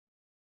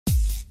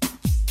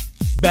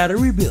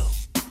Battery Bill.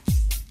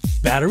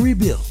 Battery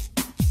Bill.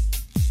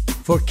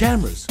 For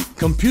cameras,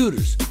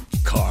 computers,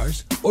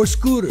 cars, or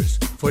scooters.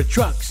 For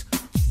trucks,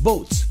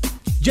 boats,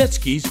 jet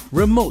skis,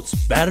 remotes.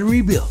 Battery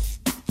Bill.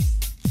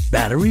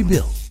 Battery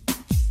Bill.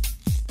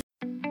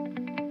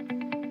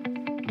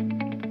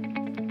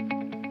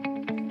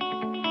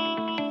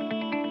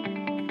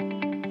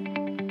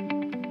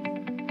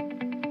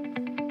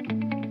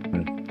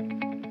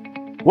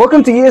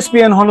 Welcome to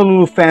ESPN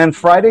Honolulu Fan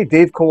Friday.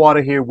 Dave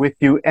Kawada here with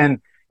you. And,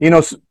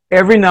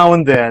 every now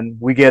and then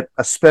we get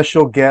a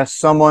special guest,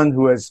 someone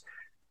who has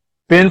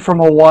been from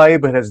Hawaii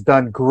but has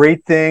done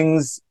great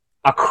things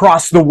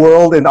across the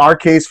world, in our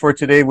case for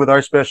today with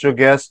our special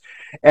guest.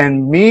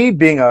 And me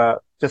being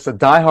just a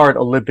diehard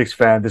Olympics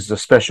fan, this is a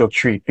special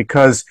treat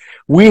because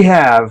we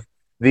have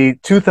the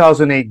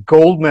 2008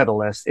 gold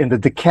medalist in the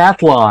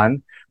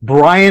decathlon,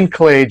 Bryan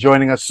Clay,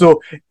 joining us.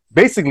 So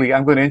basically,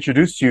 I'm going to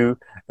introduce you,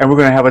 and we're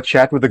going to have a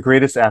chat with the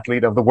greatest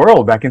athlete of the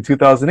world back in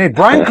 2008.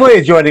 Bryan Clay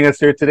is joining us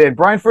here today. And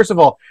Bryan, first of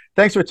all,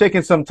 thanks for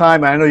taking some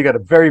time. I know you got a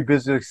very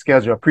busy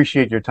schedule. I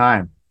appreciate your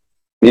time.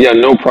 Yeah,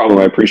 no problem.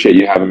 I appreciate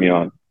you having me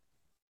on.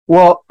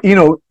 Well,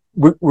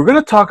 we're going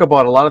to talk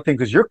about a lot of things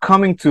because you're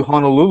coming to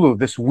Honolulu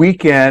this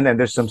weekend, and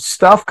there's some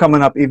stuff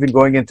coming up even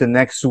going into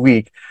next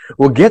week.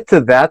 We'll get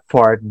to that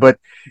part. But,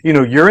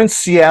 you're in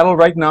Seattle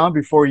right now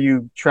before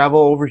you travel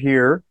over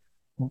here.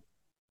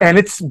 And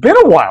it's been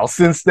a while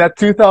since that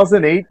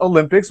 2008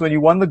 Olympics when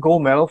you won the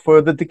gold medal for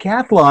the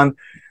decathlon.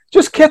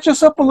 Just catch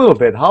us up a little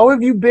bit. How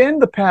have you been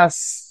the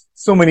past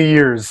so many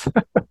years?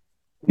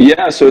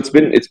 Yeah, so it's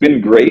been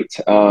great.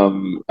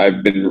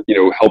 I've been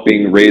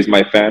helping raise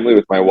my family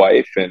with my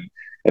wife,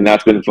 and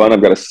that's been fun.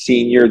 I've got a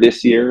senior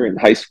this year in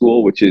high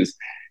school, which is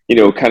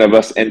kind of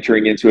us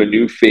entering into a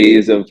new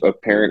phase of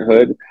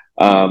parenthood.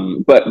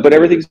 But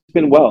everything's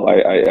been well.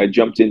 I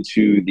jumped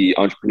into the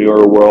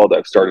entrepreneurial world.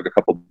 I've started a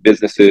couple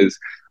businesses.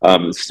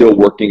 Still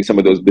working some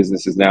of those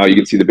businesses now. You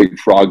can see the big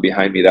frog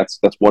behind me. That's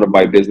one of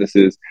my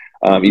businesses.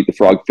 Eat the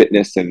Frog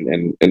Fitness,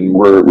 and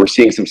we're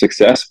seeing some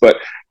success. But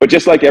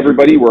just like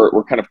everybody,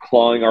 we're kind of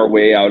clawing our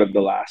way out of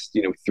the last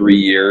 3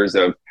 years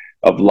of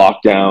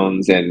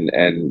lockdowns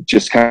and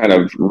just kind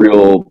of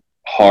real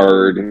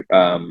hard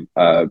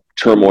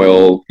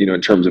turmoil,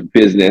 in terms of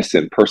business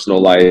and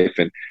personal life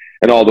and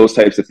all those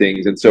types of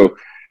things. And so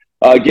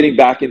getting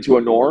back into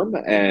a norm,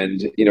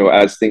 and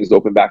as things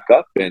open back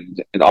up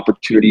and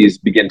opportunities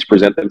begin to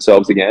present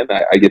themselves again,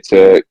 I get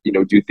to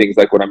do things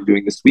like what I'm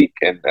doing this week,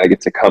 and I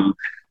get to come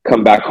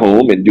back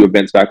home and do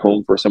events back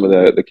home for some of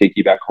the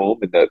keiki back home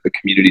and the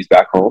communities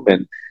back home,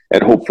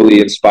 and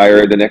hopefully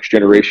inspire the next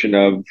generation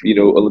of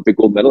Olympic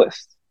gold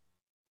medalists.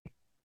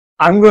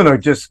 I'm going to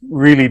just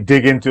really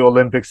dig into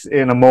Olympics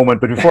in a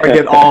moment, but before I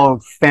get all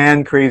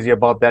fan crazy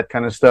about that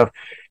kind of stuff,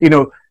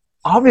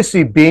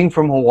 obviously being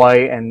from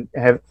Hawaii and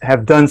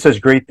have done such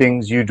great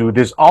things you do,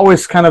 there's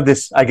always kind of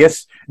this, I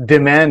guess,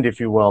 demand, if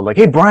you will, like,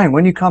 hey, Bryan,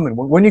 when you coming?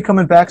 When you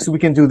coming back so we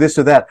can do this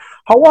or that?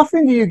 How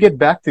often do you get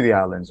back to the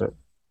islands?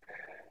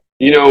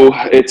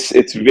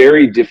 It's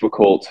very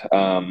difficult,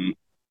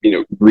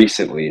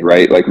 recently,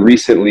 right? Like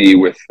recently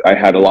I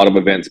had a lot of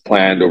events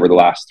planned over the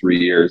last 3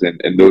 years,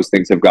 and those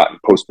things have gotten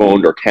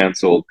postponed or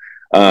canceled,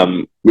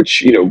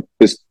 which,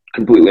 is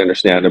completely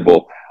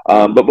understandable.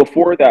 But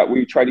before that,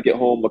 we tried to get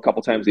home a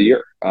couple times a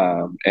year.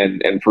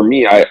 And for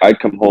me, I'd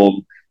come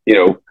home,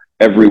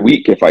 every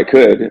week if I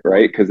could,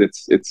 right? Because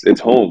it's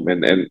home,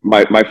 and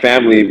my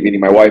family, meaning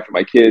my wife and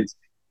my kids,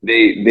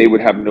 they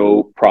would have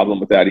no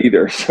problem with that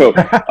either. So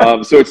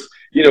so it's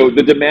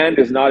the demand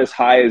is not as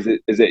high as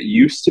it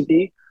used to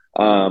be,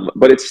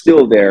 but it's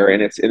still there,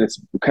 and it's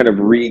kind of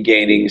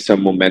regaining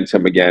some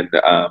momentum again,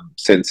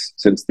 since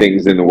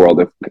things in the world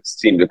have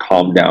seemed to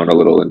calm down a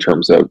little in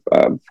terms of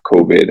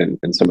COVID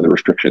and some of the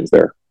restrictions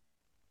there.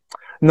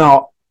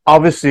 Now,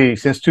 obviously,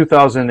 since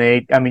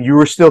 2008, I mean, you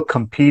were still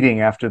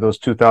competing after those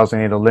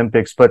 2008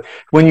 Olympics, but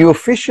when you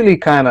officially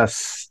kind of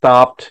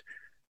stopped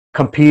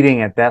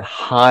competing at that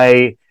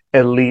high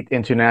elite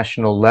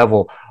international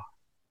level,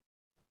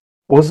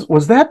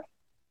 was that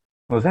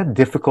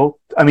difficult?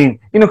 I mean,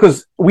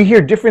 because we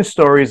hear different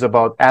stories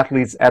about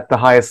athletes at the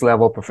highest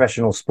level,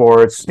 professional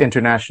sports,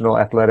 international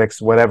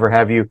athletics, whatever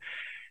have you.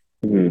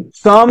 Mm-hmm.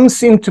 Some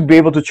seem to be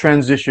able to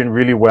transition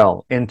really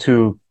well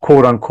into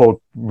quote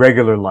unquote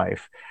regular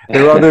life.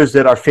 There are others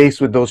that are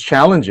faced with those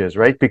challenges,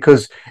 right?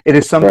 Because it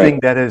is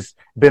something that has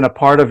been a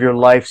part of your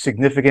life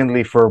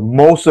significantly for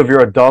most of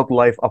your adult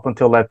life up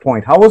until that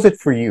point. How was it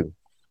for you?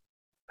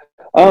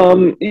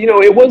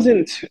 It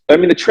wasn't,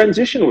 the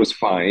transition was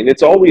fine.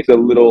 It's always a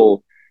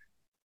little,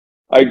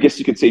 I guess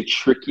you could say,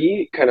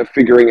 tricky, kind of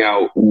figuring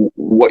out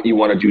what you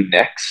want to do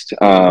next.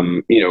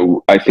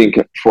 I think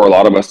for a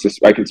lot of us,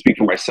 I can speak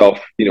for myself,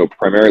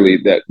 primarily,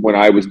 that when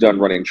I was done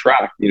running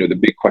track, the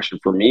big question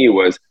for me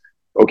was,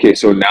 okay,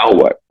 so now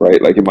what,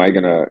 right? Like, am I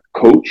going to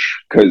coach?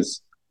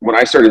 Because when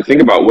I started to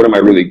think about what am I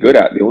really good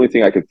at, the only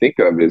thing I could think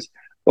of is,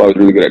 well, I was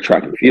really good at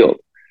track and field.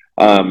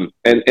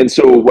 And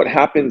so what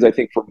happens, I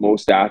think, for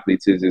most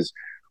athletes is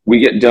we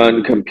get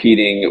done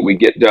competing, we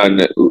get done,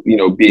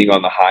 being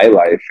on the high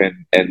life,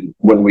 and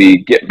when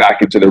we get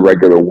back into the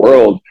regular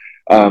world,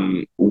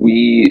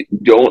 we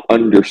don't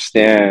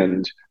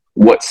understand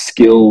what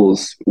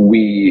skills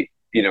we,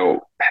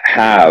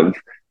 have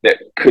that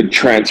could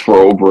transfer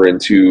over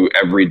into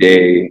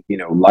everyday,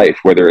 life,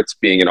 whether it's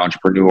being an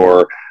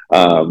entrepreneur,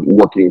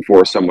 working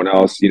for someone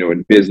else,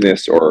 in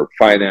business or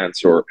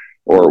finance or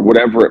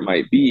whatever it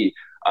might be.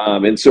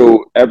 And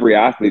so every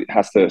athlete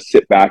has to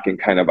sit back and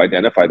kind of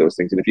identify those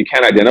things. And if you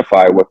can't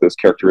identify what those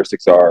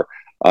characteristics are,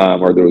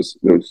 or those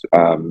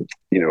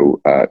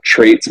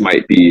traits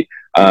might be,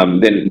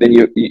 then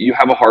you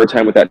have a hard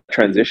time with that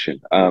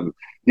transition.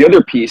 The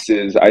other piece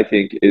is, I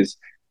think, is,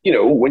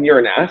 when you're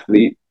an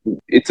athlete,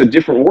 it's a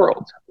different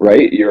world,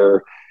 right?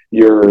 You're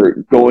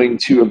going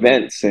to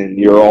events and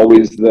you're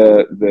always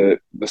the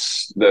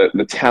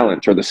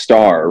talent or the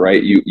star,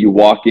 right? You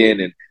walk in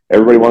and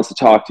everybody wants to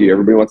talk to you.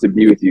 Everybody wants to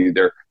be with you.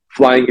 They're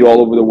flying you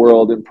all over the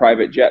world in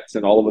private jets,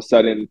 and all of a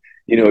sudden,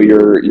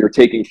 you're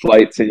taking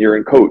flights and you're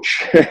in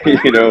coach, and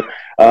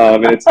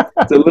it's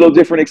a little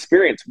different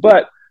experience.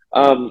 But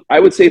I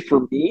would say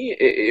for me,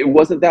 it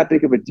wasn't that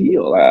big of a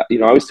deal. I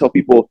always tell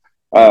people,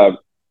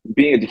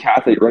 being a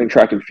decathlete, running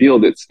track and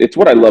field, it's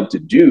what I love to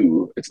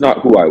do. It's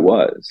not who I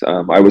was.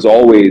 I was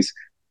always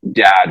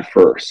dad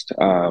first,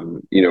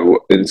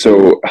 and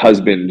so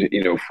husband,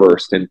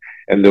 first,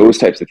 and those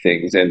types of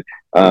things. And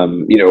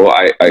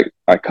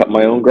I cut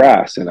my own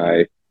grass, and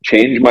I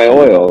change my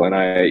oil, and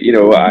I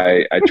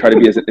try to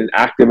be as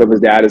active of a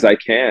dad as I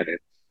can.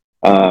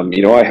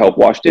 And I help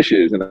wash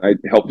dishes, and I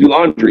help do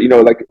laundry.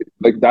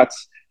 Like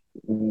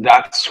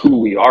that's who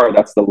we are.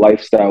 That's the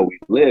lifestyle we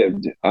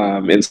lived.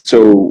 And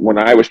so when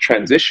I was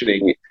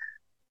transitioning,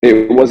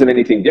 it wasn't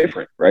anything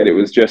different, right? It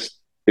was just,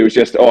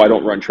 oh, I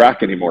don't run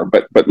track anymore.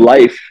 But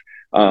life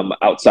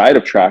outside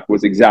of track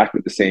was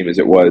exactly the same as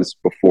it was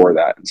before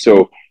that. And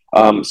so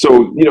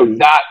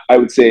that I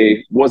would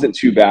say wasn't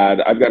too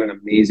bad. I've got an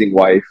amazing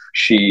wife.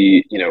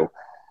 She,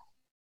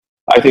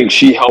 I think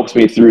she helps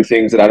me through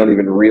things that I don't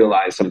even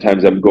realize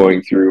sometimes I'm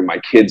going through. My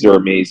kids are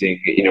amazing.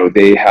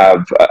 They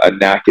have a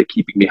knack at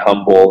keeping me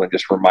humble and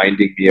just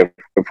reminding me of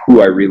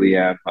who I really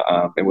am.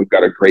 And we've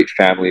got a great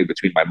family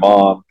between my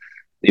mom,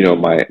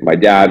 my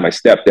dad, my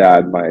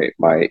stepdad,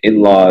 my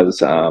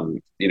in-laws,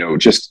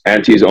 just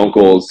aunties,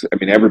 uncles. I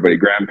mean, everybody,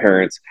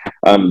 grandparents,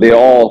 they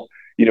all,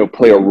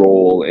 play a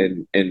role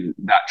in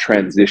that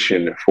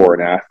transition for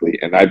an athlete.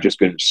 And I've just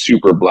been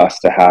super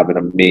blessed to have an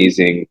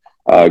amazing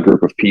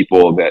group of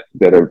people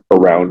that are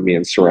around me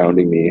and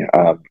surrounding me,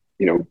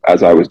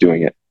 as I was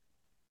doing it.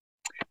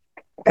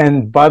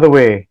 And by the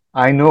way,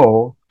 I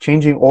know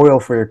changing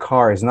oil for your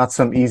car is not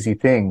some easy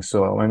thing.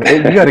 So I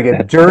mean, you got to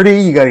get dirty,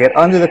 you got to get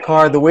under the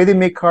car. The way they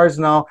make cars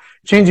now,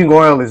 changing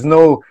oil is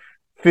no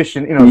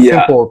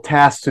simple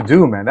task to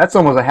do, man. That's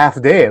almost a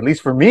half day, at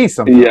least for me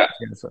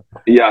sometimes.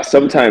 Yeah,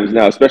 sometimes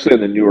now, especially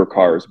in the newer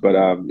cars. But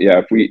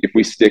if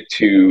we stick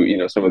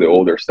to some of the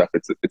older stuff,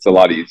 it's a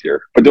lot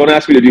easier. But don't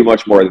ask me to do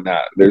much more than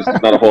that. There's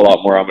not a whole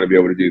lot more I'm going to be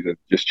able to do than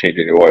just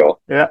changing the oil.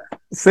 Yeah,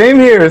 same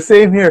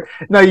here.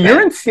 Now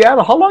you're in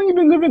Seattle. How long have you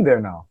been living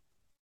there now?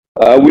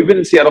 We've been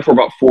in Seattle for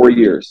about 4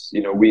 years.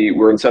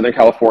 We're in Southern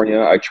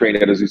California. I trained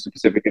at Azusa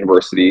Pacific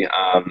University,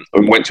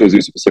 and went to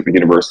Azusa Pacific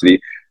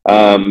University.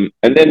 And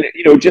then,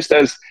 just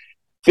as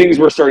things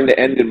were starting to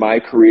end in my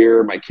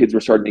career, my kids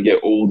were starting to get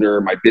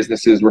older, my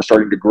businesses were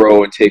starting to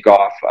grow and take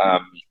off.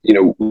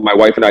 My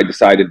wife and I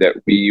decided that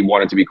we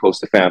wanted to be close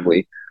to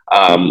family.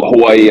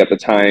 Hawaii at the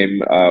time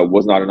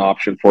was not an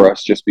option for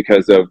us just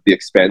because of the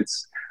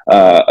expense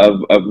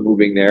of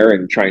moving there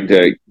and trying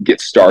to get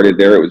started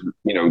there. It was,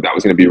 that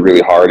was going to be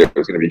really hard. It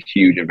was going to be a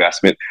huge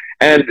investment,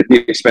 and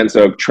the expense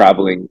of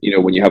traveling,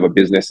 when you have a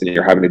business and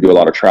you're having to do a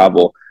lot of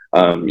travel,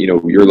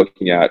 you're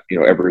looking at,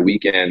 every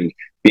weekend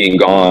being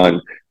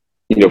gone,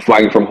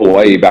 flying from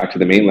Hawaii back to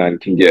the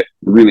mainland can get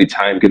really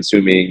time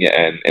consuming,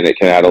 and it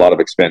can add a lot of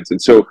expense.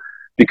 And so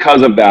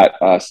because of that,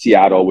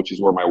 Seattle, which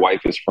is where my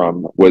wife is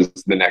from, was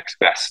the next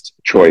best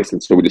choice.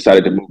 And so we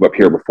decided to move up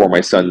here before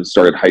my son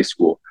started high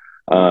school.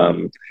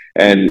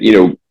 And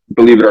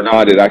believe it or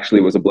not, it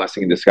actually was a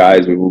blessing in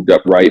disguise. We moved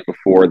up right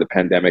before the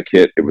pandemic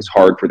hit. It was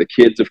hard for the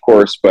kids, of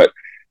course, but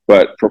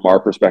from our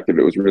perspective,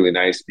 it was really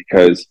nice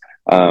because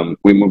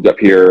we moved up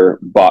here,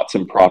 bought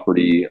some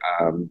property,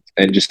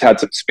 and just had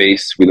some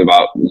space. We live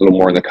out a little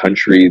more in the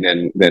country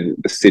than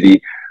the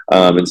city.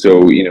 And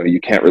so,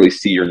 you can't really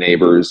see your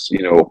neighbors,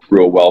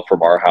 real well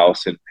from our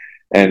house.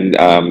 And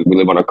we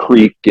live on a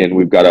creek, and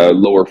we've got a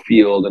lower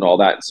field and all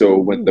that. So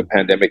when the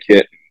pandemic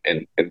hit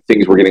and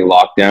things were getting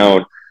locked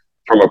down,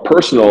 from a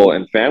personal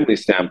and family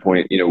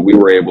standpoint, we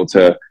were able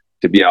to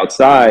be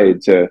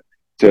outside, to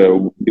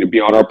be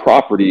on our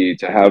property,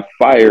 to have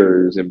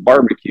fires and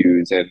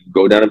barbecues and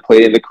go down and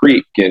play in the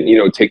creek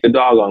and, take the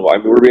dog on. I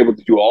mean, we were able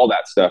to do all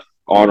that stuff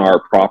on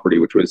our property,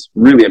 which was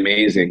really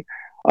amazing.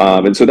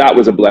 And so that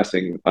was a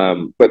blessing.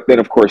 But then,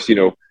 of course,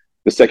 the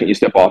second you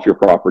step off your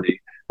property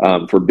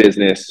for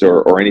business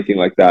or anything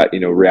like that,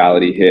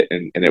 reality hit,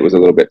 and it was a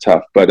little bit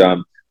tough.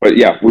 But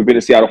yeah, we've been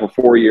in Seattle for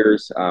 4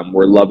 years.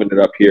 We're loving it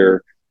up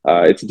here.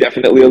 It's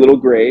definitely a little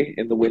gray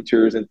in the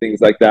winters and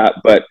things like that,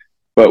 but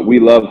we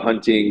love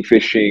hunting,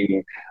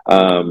 fishing,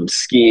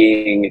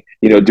 skiing,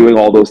 doing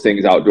all those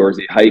things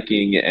outdoorsy,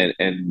 hiking, and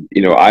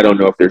I don't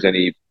know if there's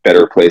any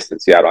better place than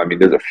Seattle. I mean,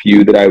 there's a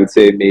few that I would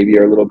say maybe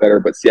are a little better,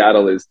 but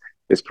Seattle is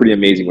pretty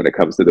amazing when it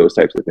comes to those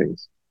types of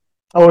things.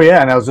 Oh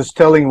yeah, and I was just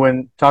telling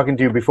when talking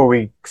to you before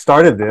we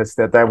started this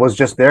that I was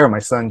just there. My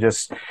son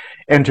just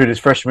entered his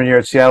freshman year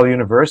at Seattle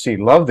University.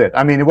 Loved it.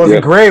 I mean, it wasn't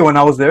Yeah. gray when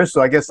I was there,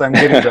 so I guess I'm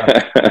getting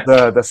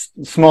the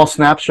small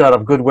snapshot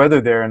of good weather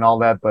there and all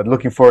that. But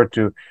looking forward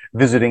to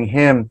visiting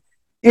him.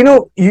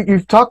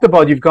 You've talked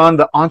about you've gone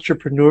the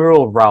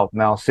entrepreneurial route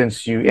now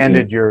since you Mhm.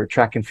 ended your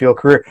track and field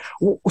career.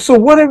 So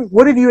what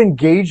have you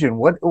engaged in?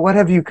 What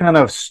have you kind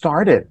of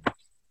started?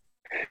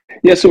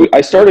 Yeah, so I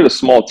started a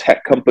small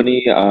tech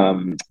company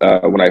when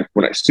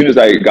as soon as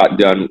I got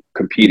done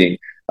competing,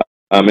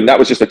 and that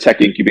was just a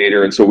tech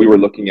incubator. And so we were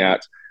looking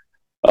at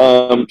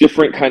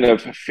different kind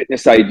of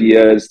fitness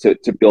ideas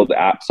to build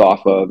apps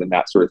off of and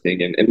that sort of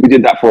thing. And we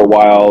did that for a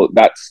while.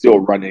 That's still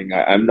running.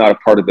 I'm not a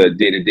part of the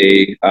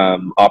day-to-day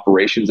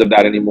operations of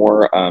that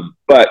anymore,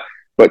 but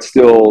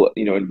still,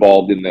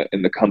 involved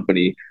in the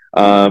company.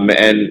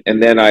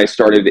 And then I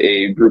started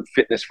a group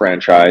fitness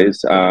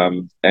franchise,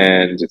 and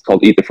it's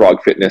called Eat the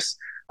Frog Fitness.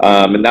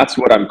 And that's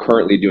what I'm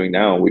currently doing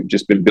now. We've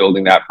just been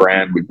building that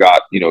brand. We've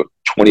got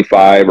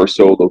 25 or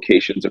so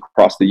locations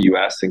across the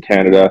U.S. and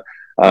Canada.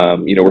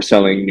 We're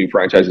selling new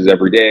franchises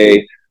every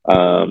day,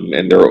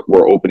 and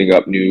we're opening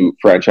up new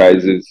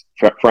franchise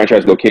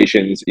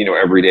locations,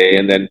 every day.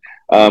 And then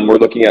we're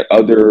looking at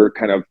other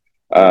kind of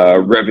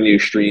revenue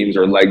streams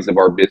or legs of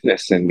our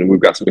business, and we've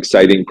got some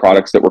exciting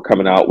products that we're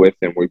coming out with,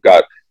 and we've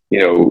got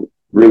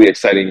really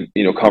exciting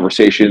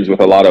conversations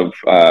with a lot of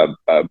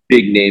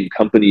big name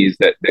companies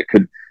that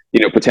could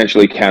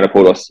potentially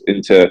catapult us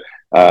into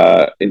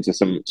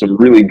some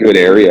really good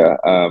area.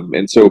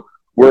 And so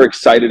we're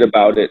excited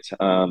about it.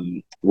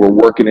 We're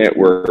working it.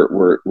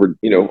 We're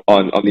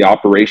on the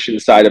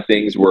operations side of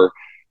things.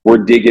 We're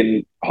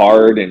digging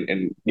hard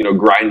and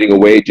grinding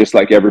away just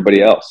like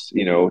everybody else.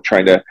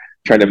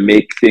 Trying to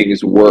make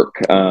things work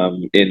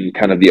in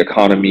kind of the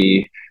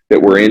economy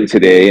that we're in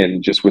today,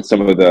 and just with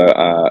some of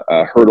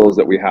the hurdles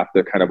that we have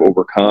to kind of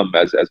overcome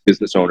as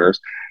business owners.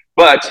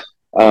 But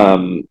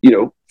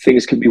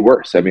things could be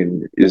worse. I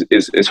mean,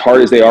 as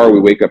hard as they are, we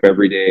wake up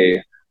every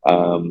day,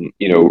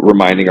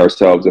 reminding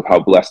ourselves of how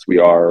blessed we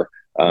are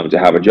to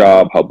have a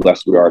job, how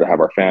blessed we are to have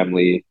our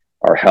family,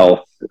 our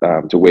health,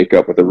 to wake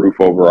up with a roof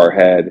over our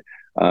head,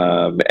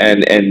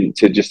 and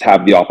to just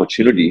have the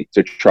opportunity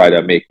to try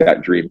to make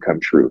that dream come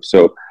true.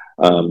 So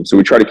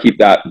we try to keep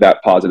that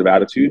positive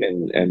attitude,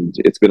 and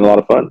it's been a lot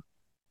of fun.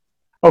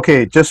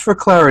 Okay, just for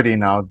clarity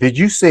now, did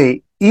you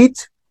say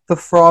eat the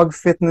frog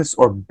fitness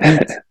or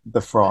beat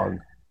the frog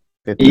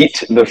fitness?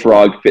 Eat the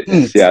Frog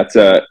Fitness. Eat. Yeah, it's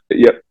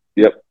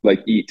yep,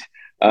 like eat.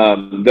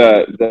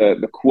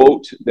 The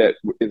quote that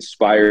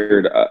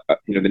inspired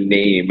the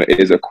name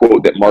is a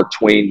quote that Mark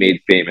Twain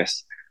made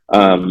famous.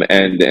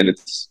 And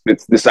it's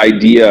this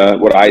idea.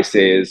 What I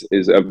say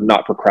is of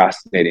not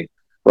procrastinating,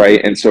 right?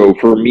 And so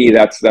for me,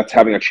 that's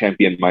having a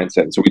champion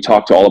mindset. And so we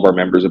talk to all of our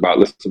members about,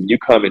 listen, you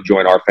come and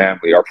join our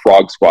family. Our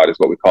Frog Squad is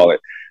what we call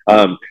it.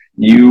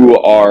 You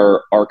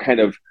are kind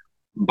of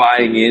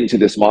buying into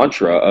this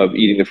mantra of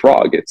eating the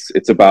frog.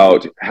 It's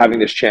about having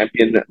this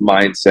champion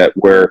mindset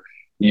where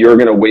you're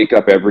going to wake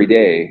up every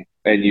day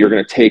and you're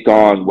going to take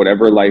on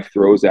whatever life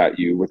throws at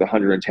you with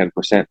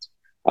 110%,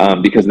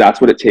 because that's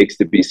what it takes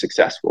to be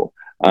successful.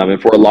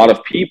 And for a lot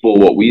of people,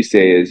 what we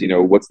say is,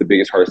 what's the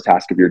biggest, hardest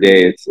task of your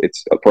day?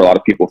 It's for a lot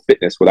of people,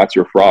 fitness. Well, that's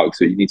your frog.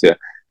 So you need to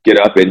get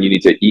up and you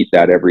need to eat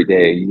that every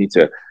day. You need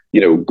to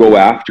go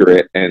after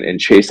it and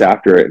chase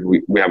after it. And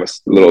we have a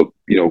little,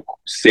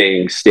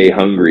 saying, stay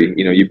hungry.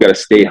 You've got to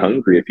stay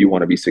hungry if you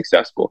want to be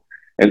successful.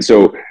 And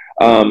so,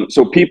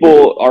 so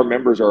people, our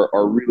members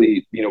are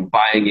really,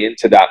 buying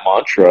into that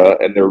mantra,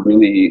 and they're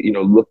really,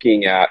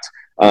 looking at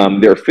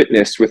their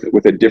fitness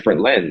with a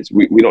different lens.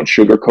 We don't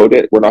sugarcoat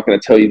it. We're not going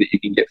to tell you that you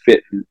can get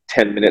fit in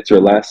 10 minutes or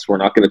less. We're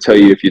not going to tell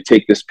you if you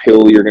take this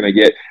pill, you're going to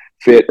get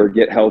fit or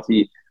get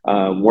healthy.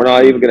 We're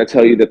not even going to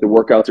tell you that the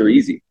workouts are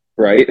easy.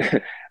 Right?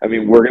 I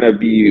mean, we're going to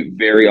be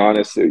very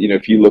honest.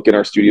 If you look in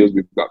our studios,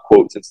 we've got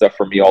quotes and stuff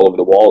from me all over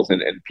the walls,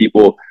 and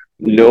people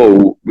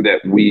know that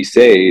we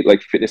say,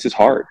 like, fitness is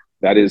hard.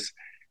 That is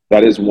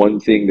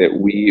one thing that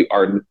we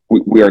are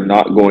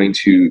not going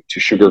to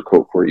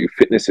sugarcoat for you.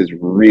 Fitness is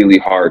really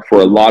hard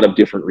for a lot of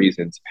different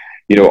reasons.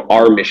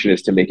 Our mission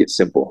is to make it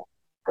simple,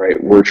 right?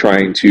 We're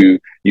trying to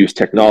use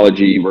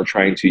technology. We're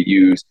trying to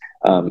use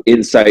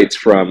insights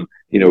from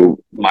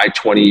my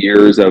 20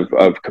 years of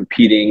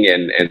competing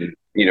and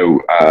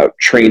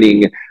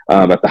training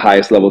at the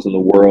highest levels in the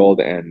world,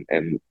 and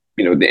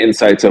the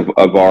insights of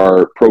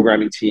our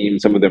programming team,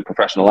 some of them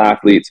professional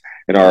athletes,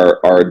 and our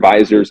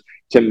advisors,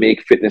 to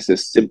make fitness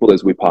as simple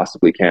as we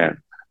possibly can.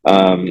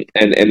 And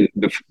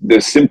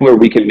the simpler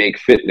we can make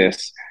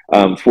fitness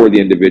for the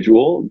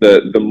individual,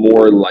 the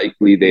more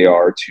likely they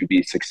are to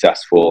be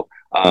successful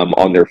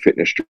on their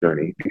fitness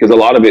journey, because a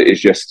lot of it is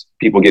just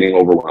people getting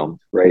overwhelmed,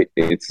 right?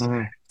 Mhm.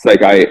 It's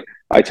like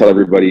I tell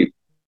everybody,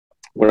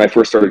 when I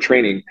first started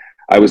training,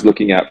 I was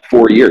looking at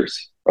 4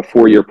 years, a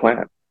 4 year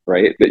plan,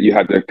 right? That you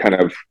had to kind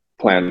of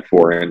plan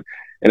for. And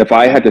if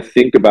I had to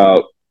think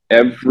about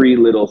every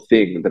little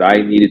thing that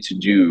I needed to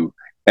do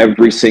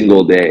every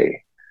single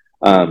day,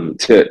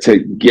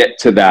 to get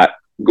to that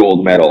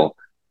gold medal,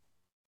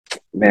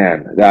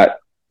 man,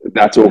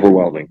 that's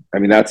overwhelming. I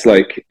mean, that's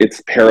like,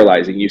 it's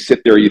paralyzing. You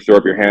sit there, you throw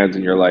up your hands,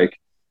 and you're like,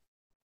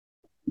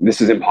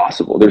 this is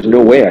impossible. There's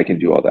no way I can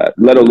do all that,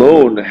 let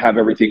alone have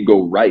everything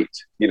go right.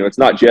 It's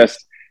not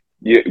just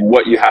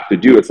what you have to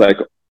do. It's like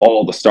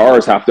all the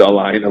stars have to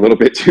align a little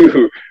bit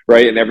too,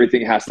 right? And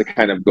everything has to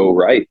kind of go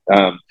right.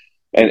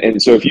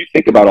 And so if you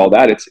think about all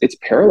that, it's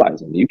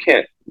paralyzing. You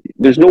can't.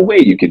 There's no way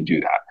you can do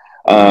that.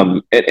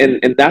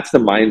 And that's the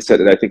mindset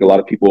that I think a lot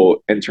of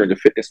people enter into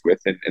fitness with,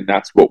 and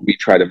that's what we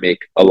try to make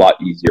a lot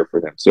easier for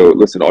them. So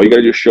listen, all you got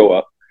to do is show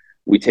up.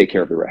 We take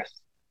care of the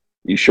rest.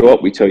 You show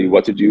up, we tell you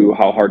what to do,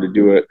 how hard to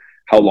do it,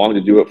 how long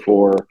to do it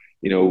for.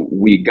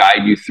 We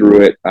guide you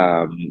through it.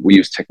 We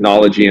use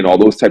technology and all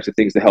those types of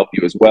things to help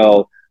you as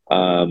well.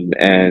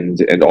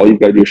 And all you've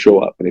got to do is show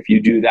up. And if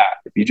you do that,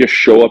 if you just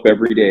show up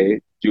every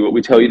day, do what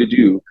we tell you to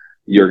do,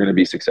 you're going to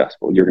be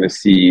successful. You're going to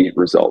see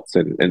results.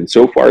 And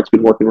so far, it's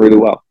been working really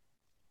well.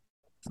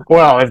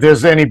 Well, if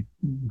there's any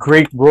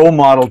great role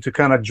model to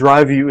kind of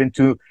drive you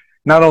into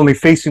not only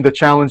facing the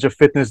challenge of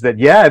fitness, that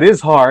it is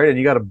hard and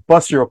you got to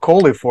bust your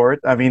collie for it.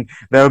 I mean,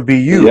 that would be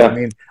you. Yeah. I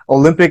mean,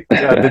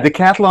 the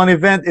decathlon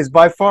event is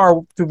by far,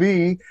 to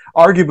be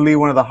arguably,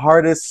 one of the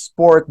hardest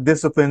sport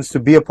disciplines to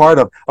be a part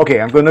of.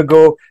 Okay, I'm going to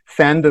go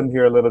fandom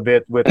here a little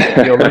bit with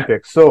the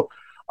Olympics. So,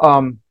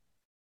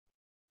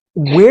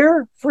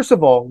 first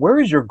of all, where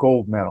is your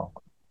gold medal?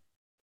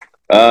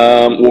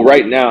 Well,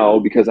 right now,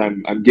 because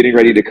I'm getting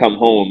ready to come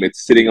home,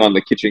 it's sitting on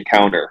the kitchen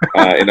counter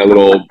in a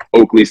little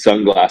Oakley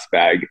sunglass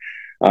bag,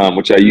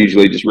 which I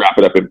usually just wrap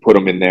it up and put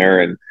them in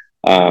there, and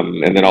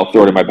then I'll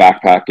throw it in my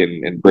backpack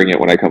and bring it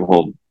when I come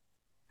home.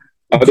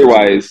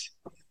 Otherwise,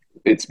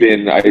 it's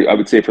been, I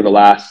would say, for the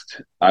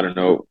last, I don't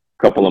know,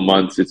 couple of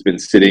months, it's been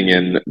sitting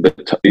in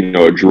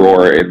a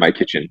drawer in my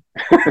kitchen.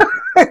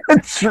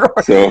 Sure.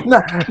 So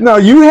now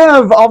you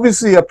have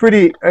obviously a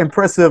pretty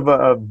impressive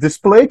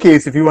display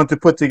case if you want to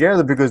put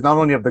together, because not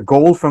only have the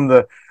gold from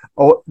the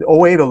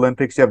 08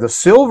 Olympics, you have the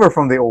silver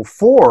from the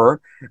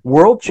 04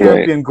 world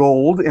champion, right,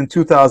 gold in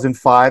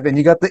 2005, and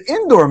you got the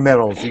indoor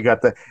medals. You got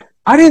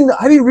I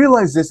didn't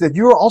realize this, that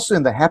you were also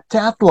in the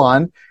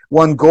heptathlon,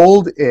 won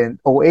gold in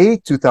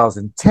 08,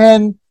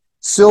 2010,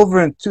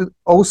 silver in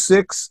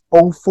 06,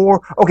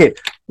 04. Okay,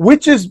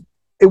 which is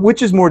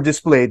more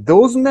displayed,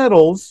 those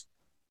medals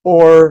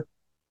or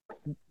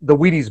the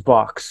Wheaties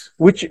box?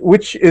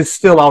 Which is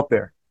still out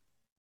there?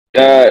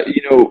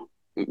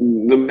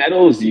 The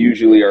medals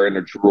usually are in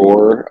a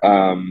drawer.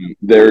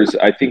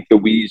 I think the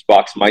Wheaties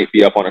box might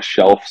be up on a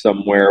shelf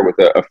somewhere with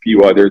a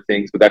few other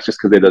things, but that's just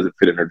because it doesn't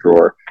fit in a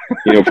drawer.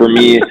 For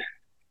me,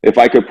 if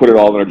I could put it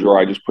all in a drawer,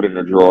 I just put it in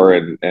a drawer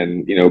and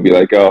be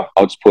like, oh,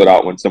 I'll just pull it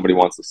out when somebody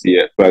wants to see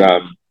it.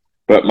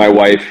 But my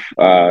wife,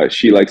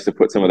 she likes to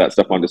put some of that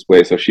stuff on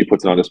display, so she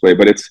puts it on display.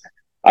 But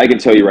I can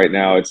tell you right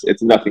now,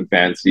 it's nothing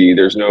fancy.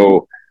 There's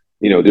no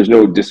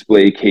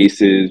display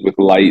cases with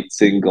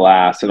lights and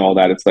glass and all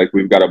that. It's like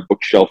we've got a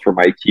bookshelf from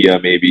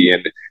IKEA maybe,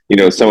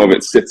 and some of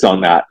it sits on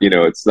that.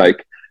 It's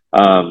like,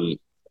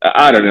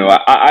 I don't know.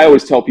 I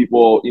always tell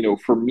people,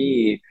 for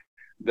me,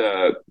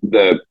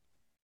 the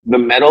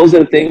medals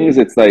and things,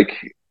 it's like,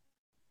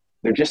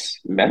 they're just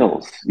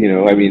medals.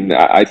 I mean,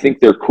 I think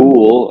they're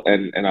cool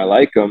and I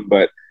like them,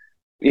 but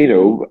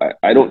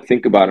I don't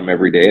think about them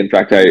every day. In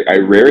fact, I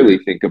rarely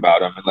think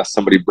about them unless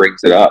somebody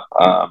brings it up.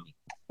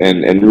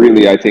 And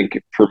really, I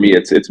think for me,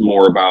 it's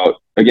more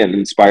about, again,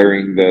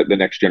 inspiring the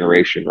next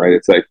generation, right?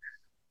 It's like,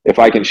 if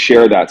I can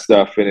share that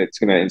stuff and it's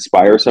going to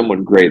inspire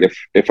someone, great.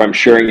 If I'm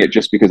sharing it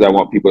just because I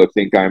want people to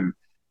think I'm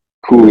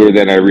cooler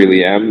than I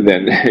really am,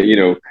 then,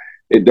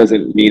 it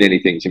doesn't mean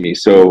anything to me.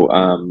 So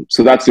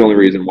that's the only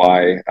reason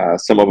why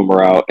some of them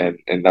are out.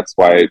 And that's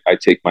why I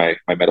take my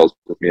medals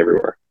with me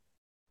everywhere.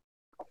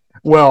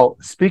 Well,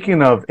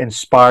 speaking of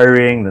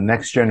inspiring the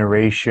next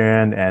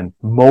generation and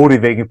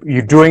motivating,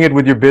 you're doing it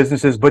with your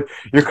businesses, but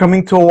you're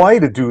coming to Hawaii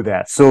to do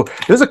that. So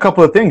there's a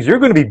couple of things. You're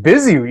going to be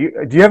busy.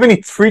 Do you have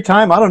any free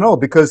time? I don't know,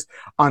 because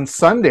on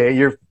Sunday,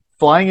 you're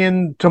flying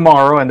in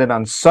tomorrow, and then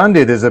on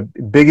Sunday, there's a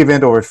big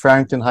event over at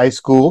Farrington High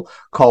School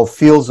called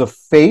Fields of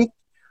Faith.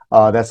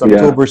 That's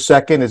October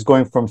 2nd. It's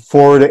going from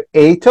 4 to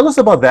 8. Tell us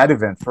about that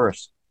event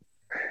first.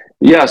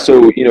 Yeah,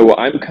 so,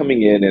 I'm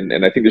coming in,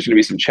 and I think there's going to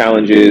be some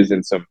challenges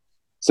and some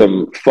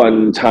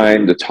fun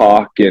time to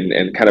talk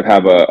and kind of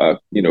have a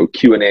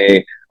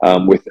Q&A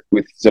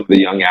with some of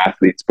the young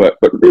athletes. But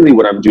really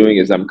what I'm doing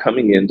is I'm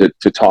coming in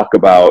to talk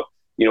about,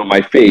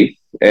 my faith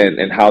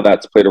and how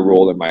that's played a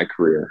role in my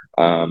career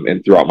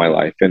and throughout my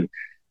life. And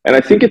I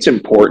think it's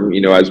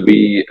important, as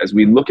we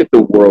look at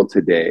the world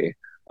today,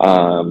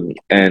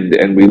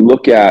 and we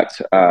look at,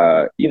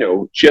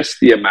 just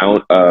the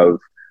amount of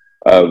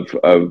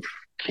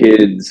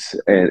kids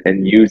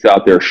and youth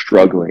out there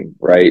struggling,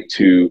 right?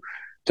 To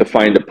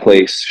find a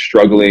place,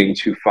 struggling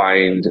to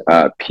find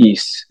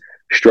peace,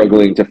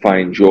 struggling to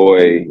find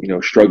joy,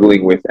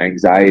 struggling with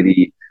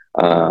anxiety,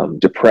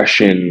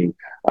 depression,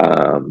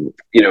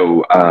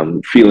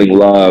 feeling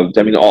loved.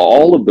 I mean,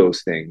 all of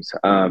those things.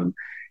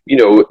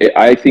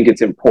 I think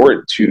it's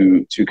important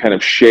to kind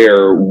of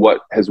share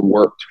what has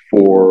worked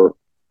for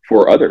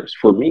others,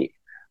 for me,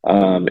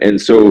 and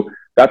so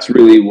that's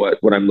really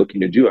what I'm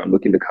looking to do. I'm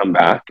looking to come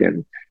back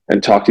and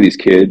talk to these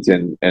kids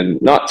and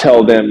not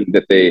tell them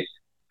that they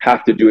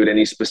have to do it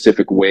any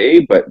specific way,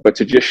 but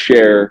to just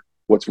share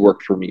what's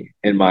worked for me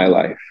in my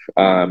life.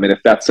 And if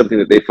that's something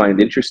that they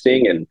find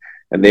interesting and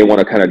they want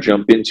to kind of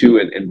jump into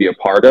and be a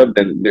part of,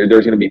 then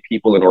there's going to be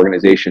people and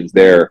organizations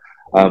there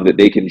that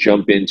they can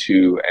jump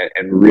into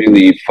and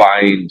really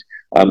find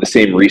the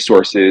same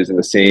resources and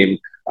the same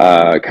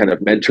kind of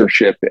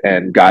mentorship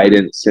and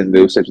guidance and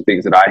those types of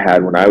things that I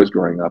had when I was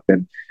growing up.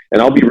 And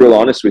I'll be real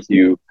honest with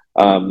you.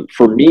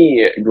 For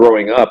me,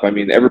 growing up, I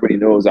mean, everybody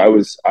knows I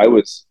was, I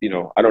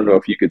don't know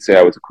if you could say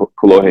I was a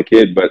Kolohe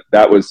kid, but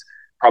that was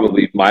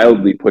probably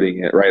mildly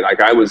putting it, right.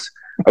 Like I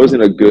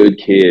wasn't a good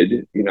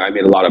kid. I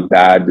made a lot of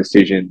bad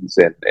decisions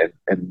and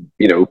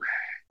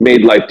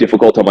made life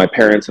difficult on my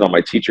parents and on my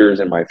teachers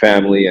and my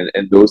family and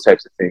those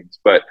types of things.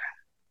 But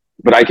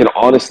I can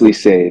honestly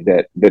say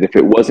that if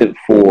it wasn't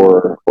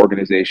for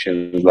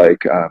organizations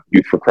like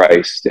Youth for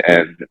Christ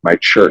and my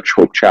church,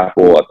 Hope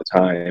Chapel at the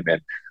time,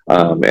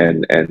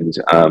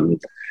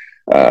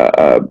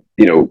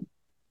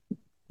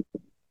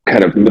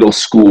 kind of middle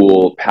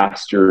school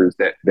pastors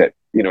that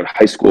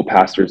high school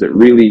pastors that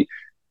really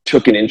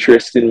took an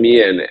interest in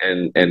me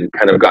and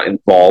kind of got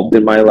involved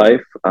in my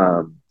life,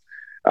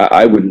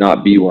 I would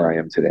not be where I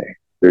am today.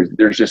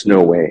 There's just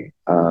no way.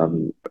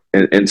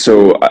 And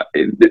so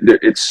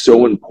it's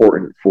so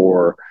important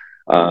for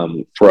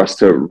us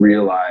to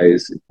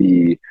realize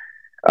the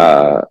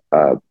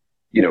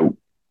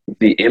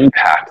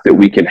impact that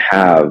we can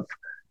have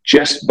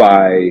just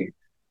by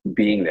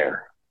being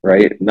there,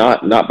 right?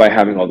 Not by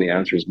having all the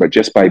answers, but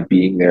just by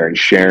being there and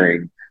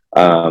sharing,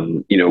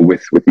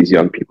 with these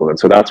young people. And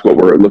so that's what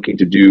we're looking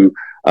to do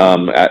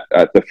at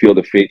the Field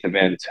of Faith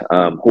event.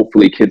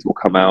 Hopefully kids will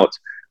come out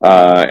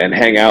and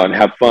hang out and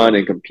have fun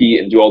and compete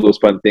and do all those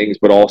fun things,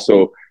 but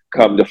also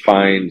come to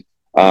find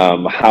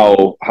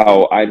how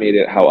I made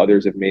it, how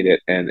others have made it,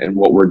 and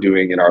what we're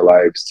doing in our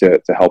lives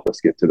to help us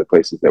get to the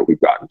places that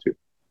we've gotten to.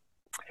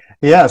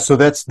 Yeah, so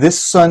that's this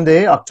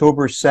Sunday,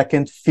 October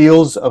 2nd,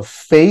 Fields of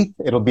Faith.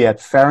 It'll be at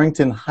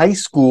Farrington High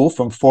School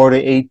from 4 to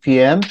 8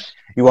 p.m.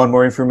 You want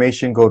more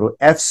information, go to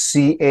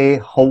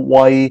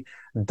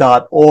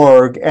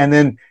fcahawaii.org. And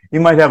then you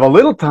might have a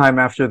little time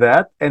after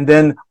that. And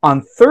then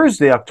on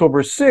Thursday,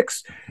 October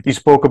 6th, you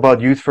spoke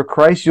about Youth for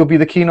Christ. You'll be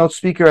the keynote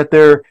speaker at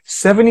their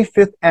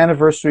 75th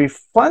anniversary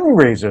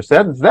fundraisers.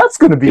 That's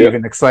going to be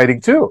even exciting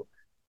too.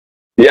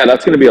 Yeah,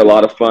 that's going to be a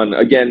lot of fun.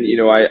 Again,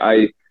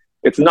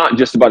 it's not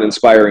just about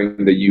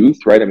inspiring the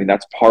youth, right? I mean,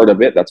 that's part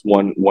of it. That's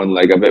one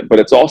leg of it. But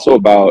it's also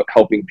about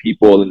helping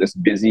people in this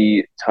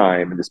busy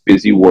time, in this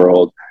busy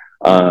world,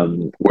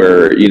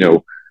 where,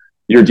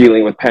 you're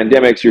dealing with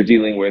pandemics, you're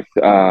dealing with,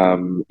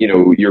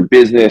 your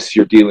business,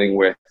 you're dealing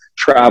with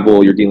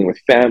travel, you're dealing with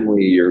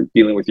family, you're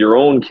dealing with your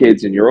own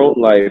kids in your own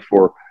life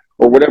or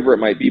whatever it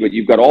might be. But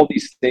you've got all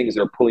these things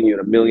that are pulling you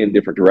in a million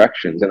different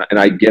directions. And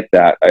I get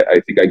that.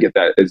 I think I get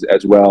that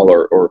as well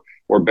or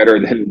better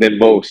than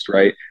most,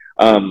 right?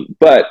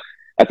 But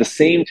at the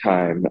same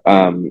time,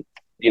 I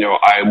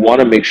want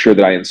to make sure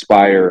that I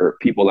inspire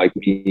people like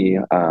me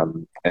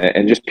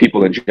and just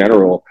people in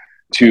general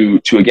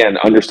to again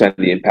understand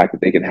the impact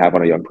that they can have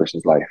on a young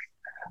person's life.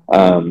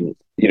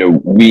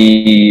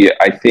 We,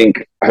 I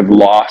think, have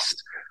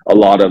lost a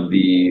lot of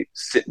the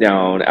sit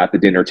down at the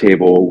dinner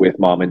table with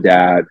mom and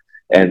dad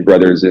and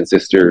brothers and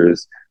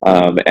sisters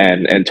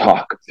and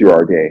talk through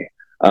our day,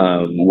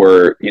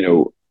 where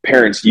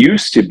parents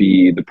used to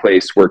be the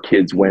place where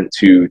kids went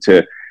to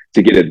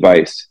get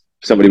advice.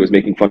 If somebody was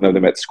making fun of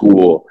them at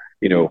school,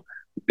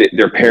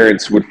 their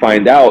parents would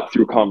find out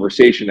through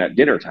conversation at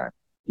dinner time,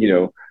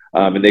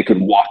 and they could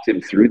walk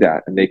them through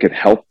that, and they could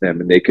help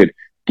them, and they could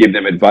give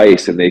them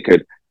advice, and they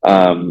could,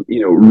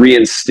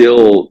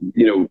 reinstill,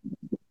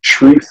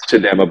 truth to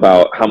them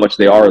about how much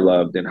they are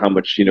loved and how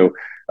much,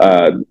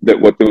 that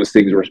what those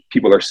things where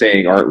people are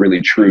saying aren't really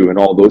true and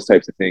all those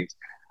types of things.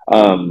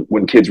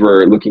 When kids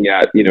were looking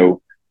at,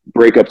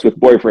 breakups with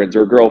boyfriends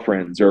or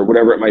girlfriends or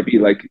whatever it might be,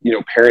 like,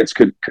 parents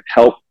could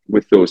help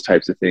with those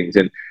types of things.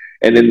 And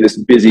in this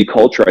busy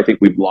culture, I think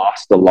we've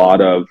lost a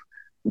lot of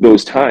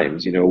those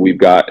times. We've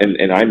got,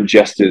 and I'm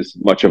just as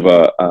much of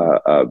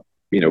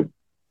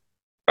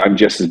I'm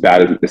just as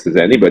bad at this as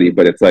anybody,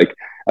 but it's like,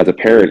 as a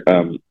parent,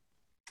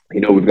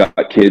 we've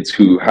got kids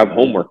who have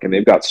homework and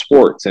they've got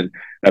sports, and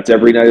that's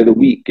every night of the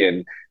week.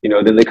 And,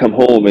 then they come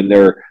home and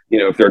they're,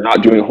 if they're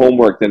not doing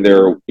homework, then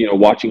they're,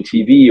 watching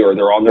TV, or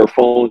they're on their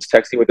phones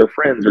texting with their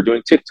friends or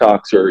doing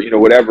TikToks or,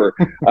 whatever.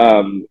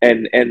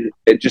 And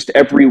it just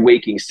every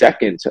waking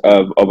second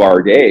of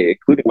our day,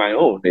 including my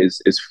own,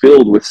 is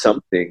filled with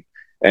something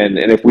And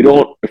if we're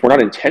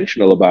not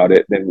intentional about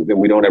it, then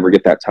we don't ever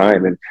get that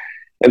time.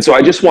 And so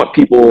I just want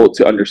people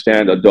to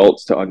understand,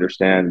 adults to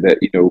understand that,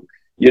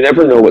 you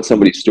never know what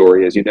somebody's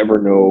story is. You never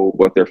know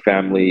what their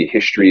family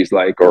history is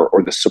like,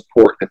 or the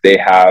support that they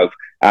have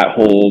at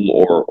home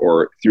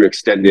or through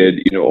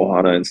extended,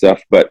 ohana and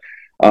stuff. But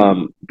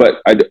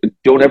I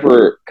don't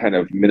ever kind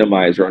of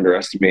minimize or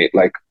underestimate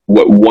like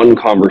what one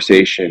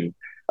conversation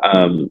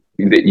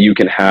that you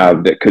can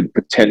have that could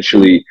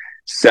potentially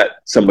set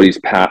somebody's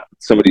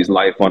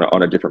life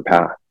on a different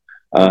path.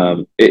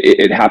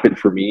 It happened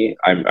for me.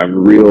 I'm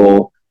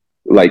real,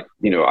 like,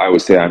 I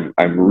would say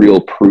I'm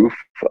real proof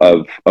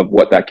of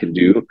what that can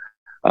do.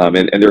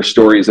 And there are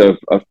stories of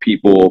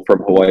people from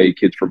Hawaii,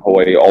 kids from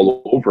Hawaii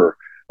all over,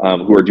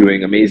 who are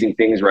doing amazing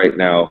things right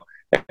now.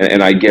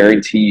 And I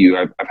guarantee you,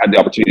 I've had the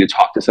opportunity to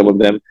talk to some of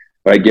them,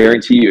 but I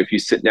guarantee you, if you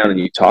sit down and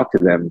you talk to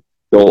them,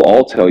 they'll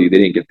all tell you they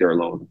didn't get there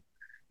alone.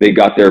 They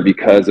got there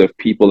because of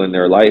people in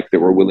their life that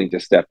were willing to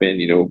step in.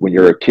 When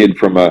you're a kid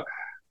from a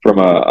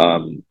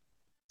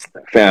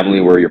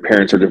family where your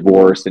parents are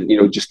divorced, and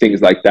just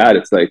things like that,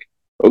 it's like,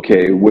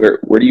 okay, where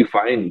do you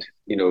find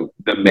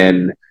the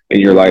men in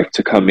your life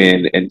to come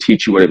in and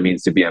teach you what it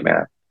means to be a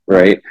man,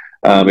 right?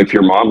 If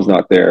your mom's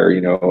not there,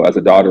 as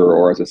a daughter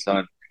or as a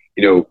son,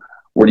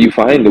 where do you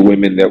find the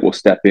women that will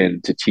step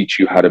in to teach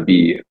you how to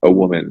be a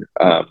woman,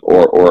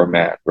 or a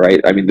man,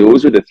 right? I mean,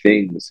 those are the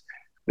things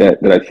that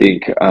I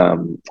think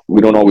we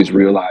don't always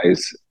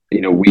realize.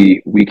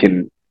 We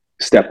can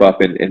step up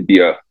and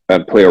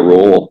play a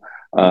role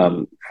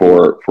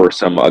for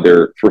some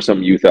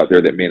youth out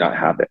there that may not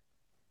have it.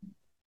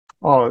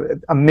 Oh,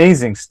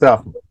 amazing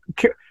stuff.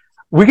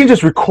 We can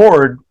just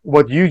record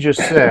what you just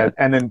said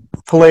and then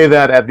play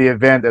that at the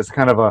event as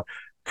kind of a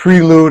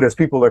prelude as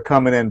people are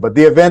coming in. But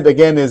the event,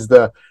 again, is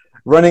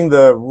running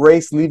the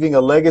race, leaving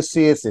a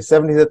legacy. It's the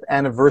 75th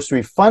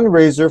anniversary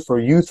fundraiser for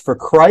Youth for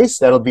Christ.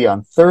 That'll be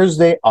on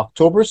Thursday,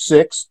 October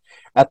 6th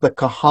at the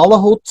Kahala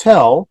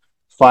Hotel,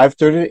 5:30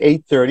 to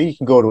 8:30. You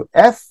can go to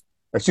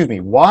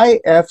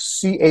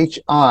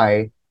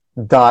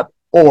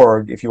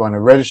yfchi.org if you want to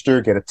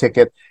register, get a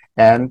ticket,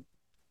 and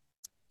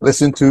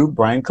listen to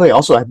Bryan Clay.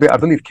 Also, I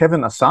believe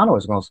Kevin Asano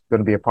is going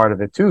to be a part of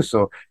it too.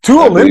 So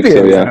two Olympians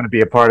are going to be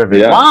a part of it.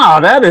 Yeah.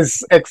 Wow, that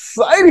is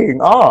exciting.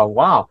 Oh,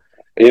 wow.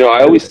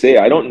 I always say,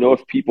 I don't know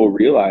if people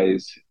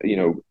realize,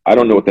 I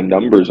don't know what the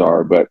numbers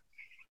are, but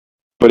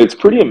it's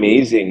pretty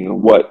amazing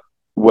what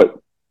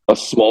a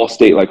small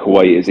state like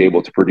Hawaii is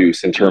able to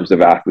produce in terms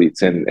of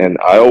athletes. And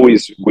I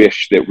always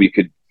wish that we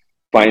could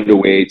find a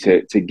way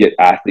to get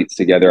athletes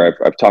together.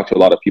 I've talked to a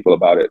lot of people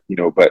about it,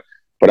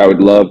 but I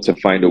would love to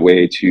find a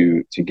way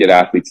to get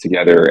athletes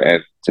together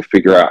and to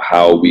figure out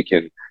how we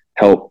can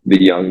help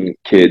the young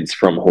kids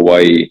from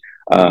Hawaii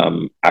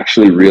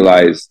actually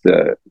realize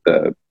the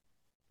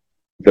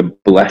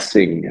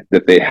blessing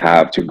that they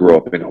have to grow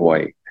up in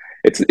Hawaii.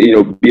 It's,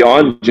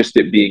 beyond just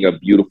it being a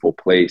beautiful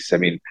place. I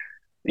mean,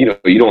 you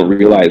don't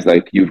realize,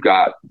 like, you've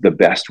got the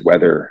best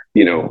weather,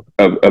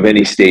 of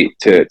any state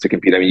to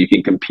compete. I mean, you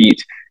can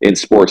compete in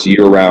sports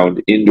year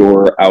round,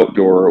 indoor,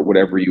 outdoor,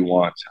 whatever you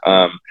want.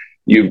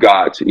 You've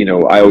got,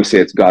 I always say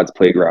it's God's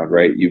playground,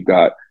 right? You've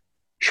got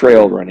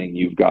trail running,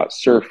 you've got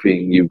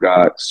surfing, you've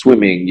got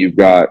swimming, you've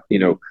got,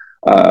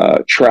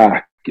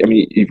 track. I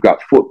mean, you've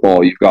got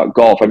football, you've got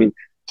golf. I mean,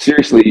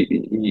 seriously,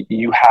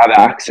 you have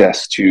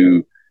access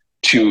to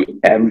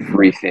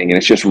everything, and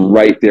it's just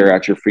right there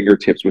at your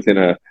fingertips within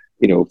a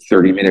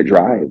 30-minute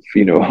drive,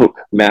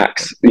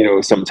 max,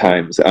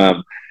 sometimes.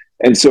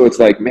 And so it's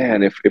like,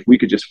 man, if we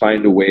could just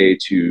find a way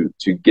to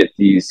get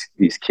these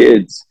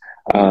kids,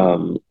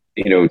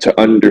 to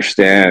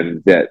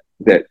understand that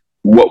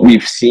what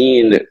we've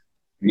seen,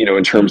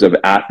 in terms of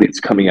athletes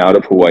coming out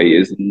of Hawaii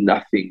is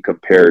nothing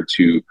compared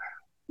to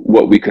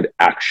what we could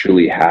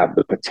actually have,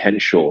 the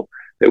potential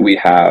that we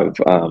have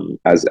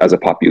as a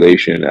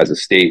population, as a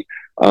state,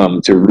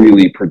 to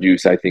really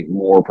produce, I think,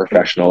 more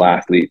professional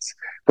athletes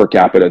per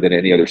capita than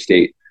any other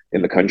state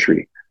in the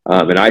country.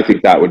 And I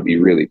think that would be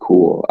really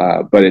cool.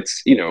 But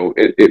it's,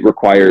 it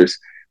requires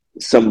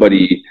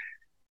somebody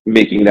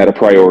making that a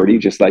priority,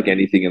 just like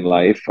anything in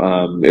life.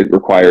 It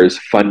requires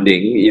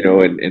funding,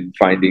 and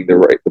finding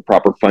the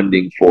proper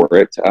funding for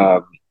it.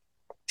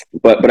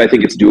 But I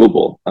think it's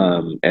doable.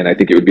 And I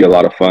think it would be a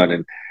lot of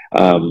fun.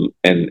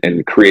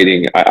 And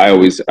creating, I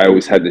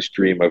always had this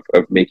dream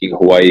of making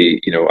Hawaii,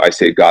 I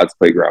say God's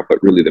playground,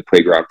 but really the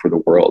playground for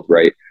the world,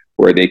 right?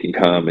 Where they can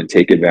come and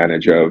take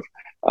advantage of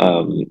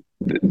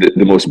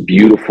the most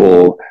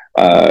beautiful,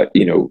 I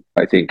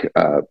think,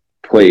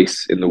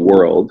 place in the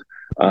world,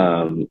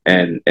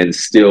 and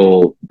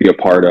still be a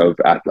part of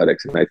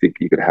athletics. And I think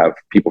you could have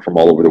people from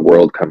all over the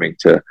world coming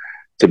to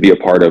be a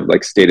part of,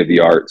 like,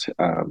 state-of-the-art,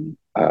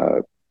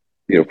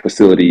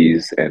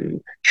 facilities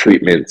and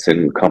treatments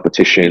and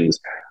competitions,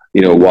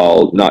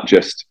 while not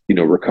just,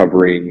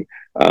 recovering,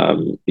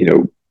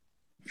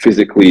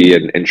 physically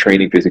and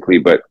training physically,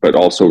 but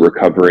also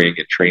recovering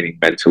and training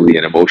mentally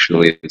and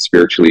emotionally and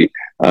spiritually,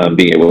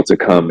 being able to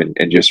come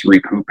and just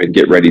recoup and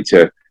get ready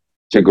to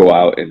go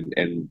out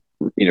and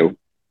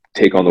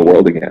take on the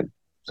world again.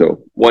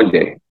 So one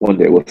day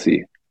we'll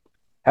see.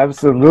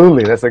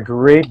 Absolutely. That's a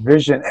great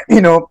vision.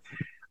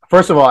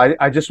 First of all,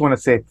 I just want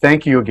to say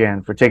thank you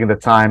again for taking the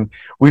time.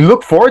 We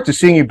look forward to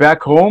seeing you back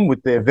home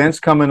with the events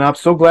coming up.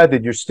 So glad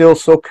that you're still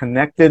so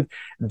connected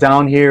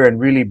down here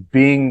and really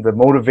being the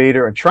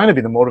motivator and trying to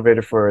be the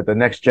motivator for the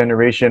next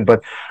generation.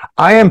 But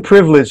I am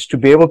privileged to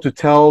be able to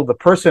tell the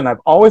person I've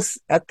always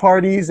at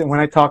parties and when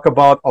I talk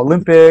about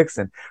Olympics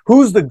and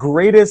who's the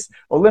greatest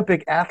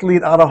Olympic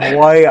athlete out of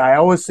Hawaii, I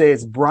always say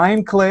it's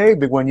Bryan Clay.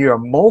 But when you're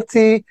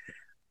a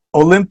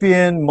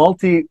Olympian,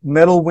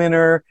 multi-medal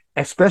winner,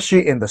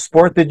 especially in the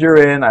sport that you're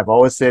in, I've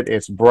always said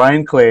it's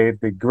Bryan Clay,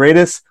 the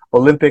greatest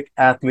Olympic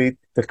athlete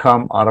to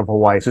come out of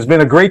Hawaii. So it's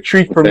been a great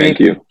treat for me. Thank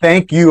you.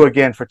 Thank you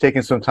again for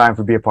taking some time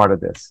to be a part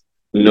of this.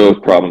 No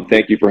problem.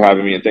 Thank you for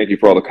having me, and thank you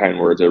for all the kind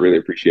words. I really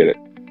appreciate it.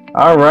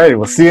 All right.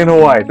 We'll see you in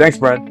Hawaii. Thanks,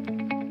 Bryan.